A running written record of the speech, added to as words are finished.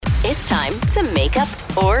It's time to make up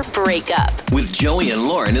or break up. With Joey and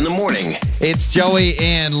Lauren in the morning. It's Joey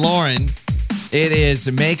and Lauren. It is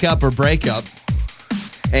make up or break up.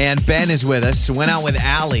 And Ben is with us. Went out with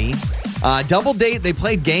Allie. Double date, they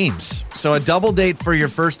played games. So a double date for your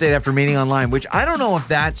first date after meeting online, which I don't know if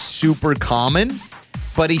that's super common,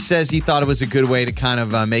 but he says he thought it was a good way to kind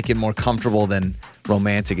of make it more comfortable than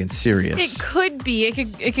romantic and serious. It could be.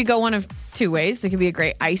 It could go one of two ways. It could be a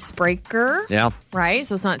great icebreaker. Yeah. Right?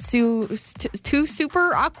 So it's not too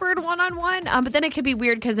super awkward one-on-one. But then it could be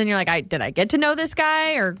weird because then you're like, did I get to know this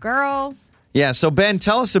guy or girl? Yeah, so Ben,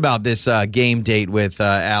 tell us about this game date with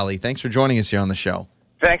Allie. Thanks for joining us here on the show.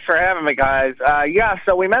 Thanks for having me, guys.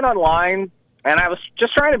 So we met online, and I was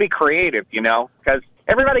just trying to be creative, because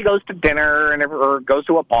everybody goes to dinner or goes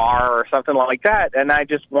to a bar or something like that, and I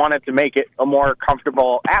just wanted to make it a more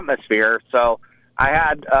comfortable atmosphere. So I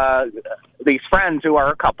had these friends who are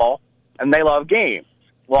a couple, and they love games.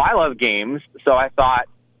 Well, I love games, so I thought,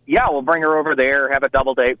 yeah, we'll bring her over there, have a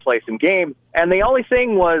double date, play some games. And the only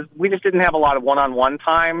thing was we just didn't have a lot of one-on-one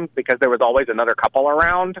time because there was always another couple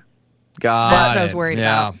around. That's what I was worried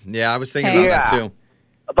about. Yeah, I was thinking about that too.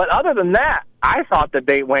 But other than that, I thought the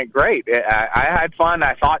date went great. I had fun.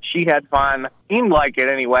 I thought she had fun. Seemed like it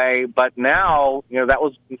anyway. But now, that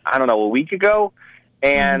was, I don't know, a week ago.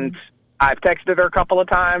 And I've texted her a couple of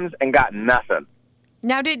times and got nothing.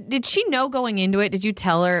 Now, did she know going into it? Did you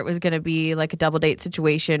tell her it was going to be like a double date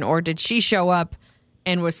situation? Or did she show up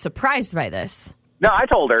and was surprised by this? No, I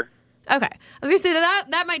told her. Okay. I was going to say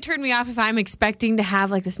that might turn me off if I'm expecting to have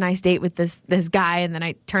like this nice date with this guy and then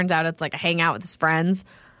it turns out it's like a hangout with his friends.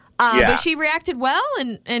 But she reacted well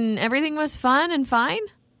and everything was fun and fine?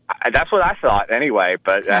 That's what I thought anyway.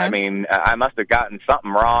 But, okay. I mean, I must have gotten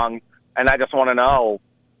something wrong. And I just want to know,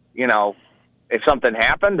 if something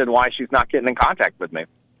happened and why she's not getting in contact with me.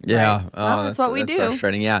 Yeah. Right. Well, that's what we do.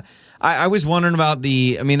 Frustrating. Yeah. I was wondering about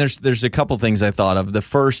there's a couple things I thought of. The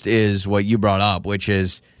first is what you brought up, which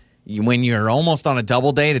is when you're almost on a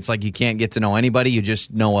double date, it's like you can't get to know anybody. You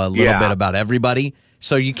just know a little bit about everybody.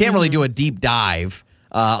 So you can't really do a deep dive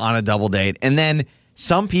on a double date. And then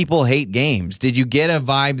some people hate games. Did you get a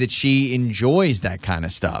vibe that she enjoys that kind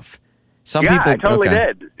of stuff? Some people, I totally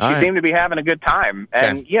okay. did. She seemed to be having a good time.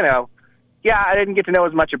 And, I didn't get to know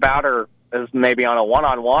as much about her as maybe on a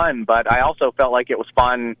one-on-one, but I also felt like it was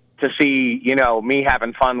fun to see, me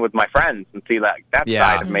having fun with my friends and see that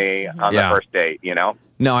side of me on the first date,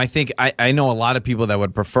 No, I think I know a lot of people that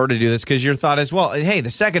would prefer to do this because your thought is, well, hey,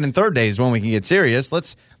 the second and third day is when we can get serious.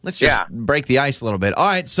 Let's just break the ice a little bit. All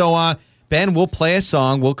right, so Ben, we'll play a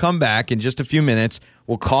song. We'll come back in just a few minutes.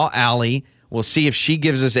 We'll call Allie. We'll see if she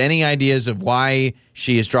gives us any ideas of why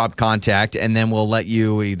she has dropped contact, and then we'll let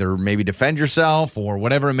you either maybe defend yourself or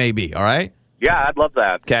whatever it may be, all right? Yeah, I'd love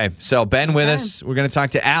that. Okay, so Ben with us. We're going to talk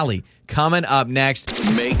to Allie. Coming up next.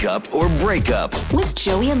 Make up or break up. With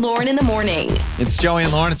Joey and Lauren in the morning. It's Joey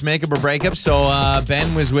and Lauren. It's Make Up or Break Up. So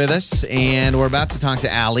Ben was with us, and we're about to talk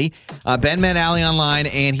to Allie. Ben met Allie online,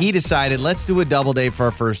 and he decided, let's do a double date for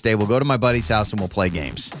our first date. We'll go to my buddy's house, and we'll play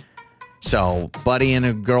games. So buddy and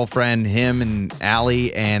a girlfriend, him and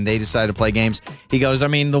Allie, and they decided to play games. He goes,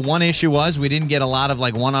 the one issue was we didn't get a lot of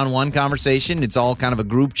like one-on-one conversation. It's all kind of a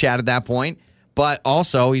group chat at that point. But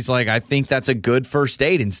also, he's like, I think that's a good first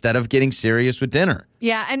date instead of getting serious with dinner.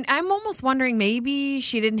 Yeah, and I'm almost wondering maybe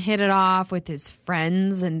she didn't hit it off with his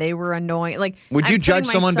friends and they were annoying. Like, would you judge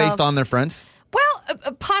someone based on their friends?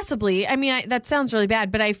 Well, possibly. That sounds really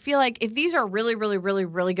bad, but I feel like if these are really, really, really,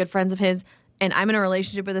 really good friends of his and I'm in a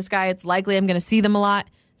relationship with this guy, it's likely I'm going to see them a lot.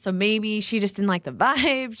 So maybe she just didn't like the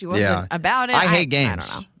vibe. She wasn't about it. I hate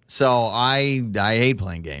games. I don't know. So I hate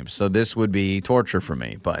playing games. So this would be torture for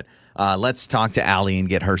me. But let's talk to Allie and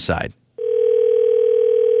get her side.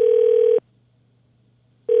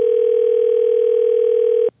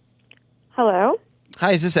 Hello?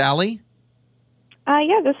 Hi, is this Allie?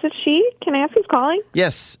 Yeah, this is she. Can I ask who's calling?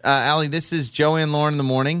 Yes, Allie, this is Joey and Lauren in the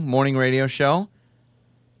morning radio show.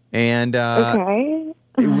 And okay.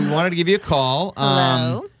 We wanted to give you a call.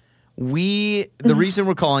 Hello? The reason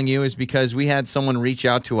we're calling you is because we had someone reach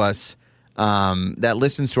out to us that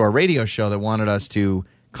listens to our radio show that wanted us to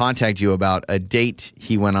contact you about a date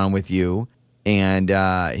he went on with you. And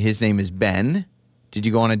his name is Ben. Did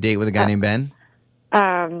you go on a date with a guy named Ben?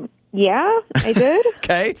 Yeah, I did.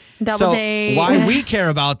 Okay. Double date. Why we care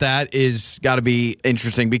about that is got to be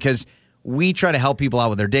interesting because we try to help people out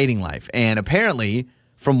with their dating life. And apparently,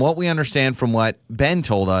 from what we understand from what Ben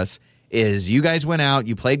told us, is you guys went out,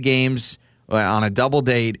 you played games on a double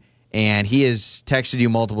date, and he has texted you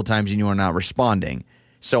multiple times and you are not responding.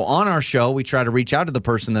 So on our show, we try to reach out to the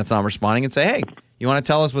person that's not responding and say, hey, You want to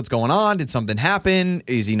tell us what's going on? Did something happen?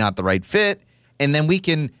 Is he not the right fit? And then we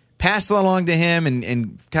can pass it along to him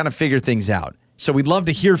and kind of figure things out. So we'd love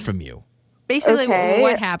to hear from you. Basically, Okay.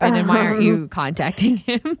 what happened and why aren't you contacting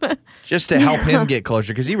him? Just to help him get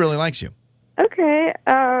closer because he really likes you. Okay.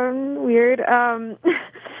 Weird.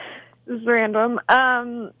 This is random.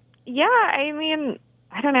 Yeah, I mean,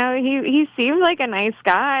 I don't know. He seemed like a nice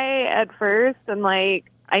guy at first, and like,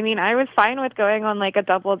 I mean, I was fine with going on like a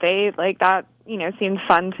double date. Like that, seemed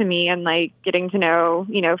fun to me, and like getting to know,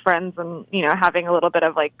 friends, and having a little bit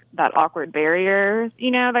of like that awkward barrier,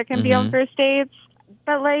 that can be on first dates.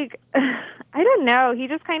 But like, I don't know. He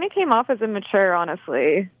just kind of came off as immature,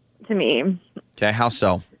 honestly, to me. Okay, how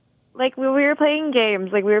so? Like when we were playing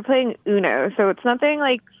games, like we were playing Uno, so it's nothing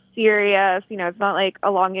like serious. It's not like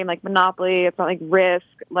a long game like Monopoly. It's not like Risk.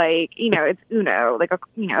 Like it's Uno, like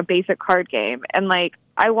a basic card game. And like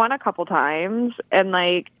I won a couple times, and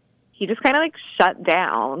like he just kind of like shut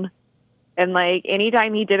down. And like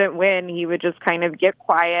anytime he didn't win, he would just kind of get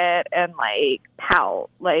quiet and like pout.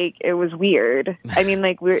 Like it was weird. I mean,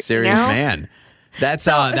 like we're Serious man. That's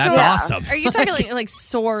awesome. Are you talking like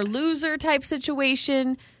sore loser type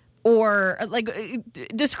situation? Or like,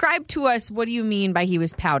 describe to us, what do you mean by he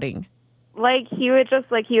was pouting? Like he would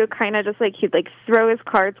kind of just like, he'd like throw his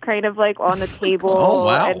cards kind of like on the table. Oh,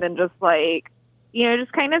 wow. And then just like,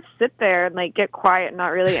 just kind of sit there and like get quiet and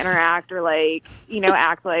not really interact or like,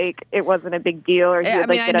 act like it wasn't a big deal. Or he would,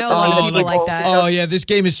 like, I get know up a lot and of leave people like that. Oh, yeah, this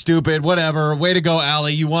game is stupid. Whatever. Way to go,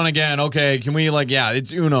 Allie. You won again. Okay, can we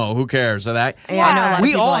it's Uno. Who cares? So that Yeah, I know a lot of we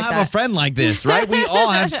people all like have that. a friend like this, right? We all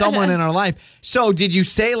have someone in our life. So did you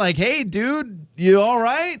say like, hey, dude, you all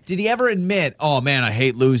right? Did he ever admit, oh, man, I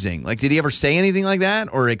hate losing? Like, did he ever say anything like that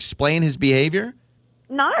or explain his behavior?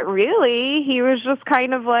 Not really. He was just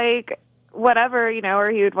kind of like, whatever, or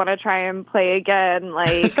he would want to try and play again,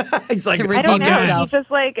 like He's like, To I redeem don't know. himself. He's just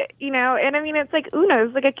like, and I mean, it's like Uno.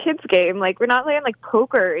 It's like a kid's game. Like we're not playing like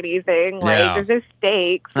poker or anything. Like Yeah. there's no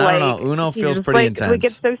stakes. I don't like know. Uno he feels just, pretty like, intense. We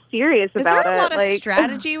get so serious Is about there a it. lot of like,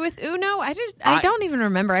 strategy with Uno? I don't even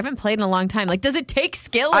remember. I haven't played in a long time. Like, does it take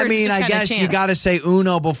skill? Or I is it mean, just I kinda guess you chance? got to say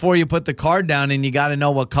Uno before you put the card down, and you got to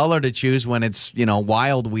know what color to choose when it's,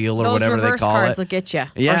 Wild Wheel or Those whatever they reverse call cards it. will get you.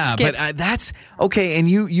 Yeah, but that's okay. And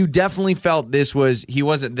you definitely felt this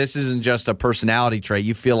isn't just a personality trait.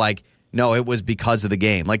 You feel like, no, it was because of the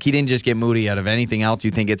game. Like he didn't just get moody out of anything else.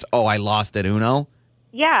 You think it's, I lost at Uno?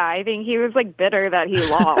 yeah, I think he was like bitter that he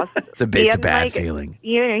lost. It's a He bad like, feeling.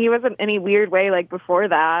 He wasn't any weird way like before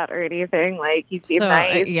that or anything. Like he seemed So,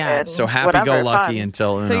 nice. yeah. and So whatever, happy-go-lucky fun.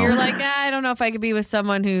 until Uno. So you're like, I don't know if I could be with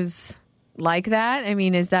someone who's like that. I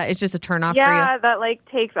mean, it's just a turnoff Yeah, for that like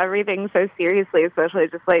takes everything so seriously, especially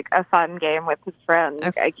just like a fun game with his friends.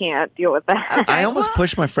 Okay. I can't deal with that. I almost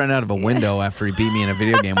pushed my friend out of a window after he beat me in a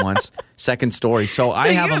video game once. Second story. So I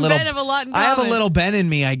you have a and little. Ben have a lot in I have a common. little Ben in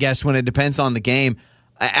me, I guess, when it depends on the game.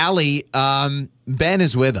 Allie, Ben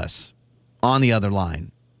is with us on the other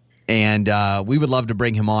line, and we would love to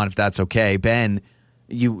bring him on if that's okay. Ben,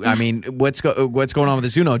 what's going on with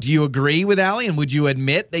this Uno? Do you agree with Allie, and would you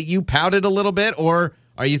admit that you pouted a little bit, or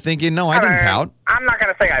are you thinking, no, I didn't pout? I'm not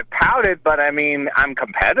going to say I pouted, but I mean, I'm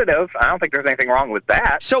competitive. I don't think there's anything wrong with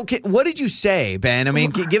that. So what did you say, Ben? I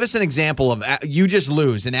mean, give us an example of you just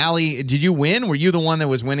lose. And Allie, did you win? Were you the one that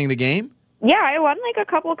was winning the game? Yeah, I won like a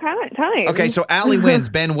couple times. Okay, so Allie wins.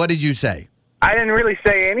 Ben, what did you say? I didn't really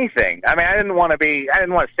say anything. I mean, I didn't want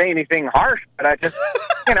to say anything harsh, but I just,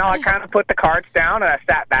 I kind of put the cards down and I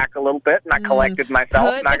sat back a little bit and I collected myself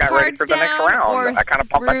Put and I the got ready for the next cards down or round. I kind of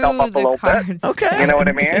pumped myself up a threw the little bit. cards Okay. You know what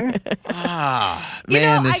I mean?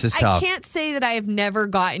 Man, this is tough. I can't say that I have never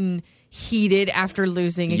gotten heated after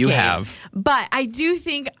losing a You game. have. But I do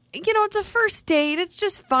think, it's a first date. It's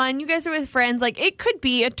just fun. You guys are with friends. Like, it could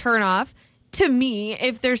be a turnoff to me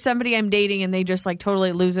if there's somebody I'm dating and they just like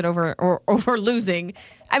totally lose it over losing.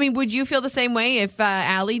 I mean, would you feel the same way if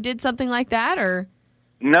Allie did something like that, or?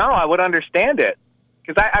 No, I would understand it.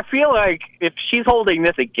 Because I feel like if she's holding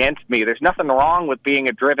this against me, there's nothing wrong with being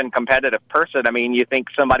a driven, competitive person. I mean, you think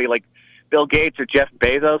somebody like Bill Gates or Jeff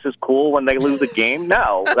Bezos is cool when they lose a game?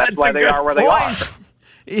 No, that's why they are where they are.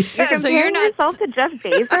 So you're not yourself to Jeff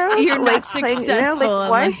Bezos. You're not playing, successful what?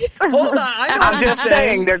 unless- Hold on. I know I'm what you're just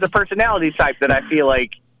saying there's a personality type that I feel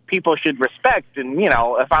like people should respect. And,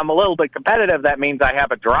 if I'm a little bit competitive, that means I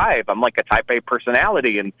have a drive. I'm like a type A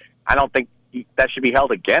personality, and I don't think that should be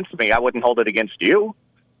held against me. I wouldn't hold it against you.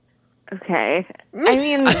 Okay. I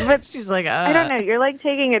mean, but She's like, I don't know. You're like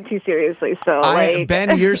taking it too seriously. So,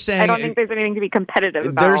 Ben, you're saying I don't think there's anything to be competitive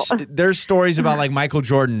about. There's stories about like Michael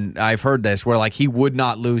Jordan. I've heard this where like he would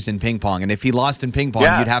not lose in ping pong, and if he lost in ping pong,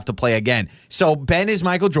 you'd have to play again. So Ben is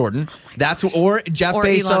Michael Jordan. That's or Jeff Or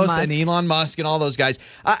Bezos Elon and Elon Musk and all those guys.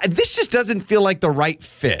 This just doesn't feel like the right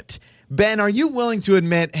fit. Ben, are you willing to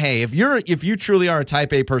admit, hey, if you truly are a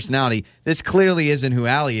Type A personality, this clearly isn't who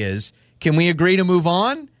Allie is. Can we agree to move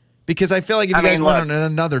on? Because I feel like if you guys went on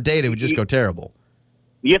another date, it would just go terrible.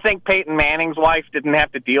 You think Peyton Manning's wife didn't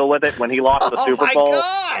have to deal with it when he lost the Super Bowl?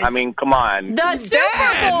 God. I mean, come on. The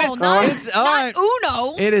Super Bowl, not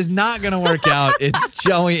Uno. It is not going to work out. It's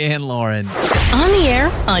Joey and Lauren. On the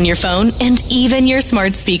air, on your phone, and even your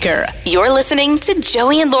smart speaker. You're listening to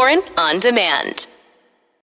Joey and Lauren on demand.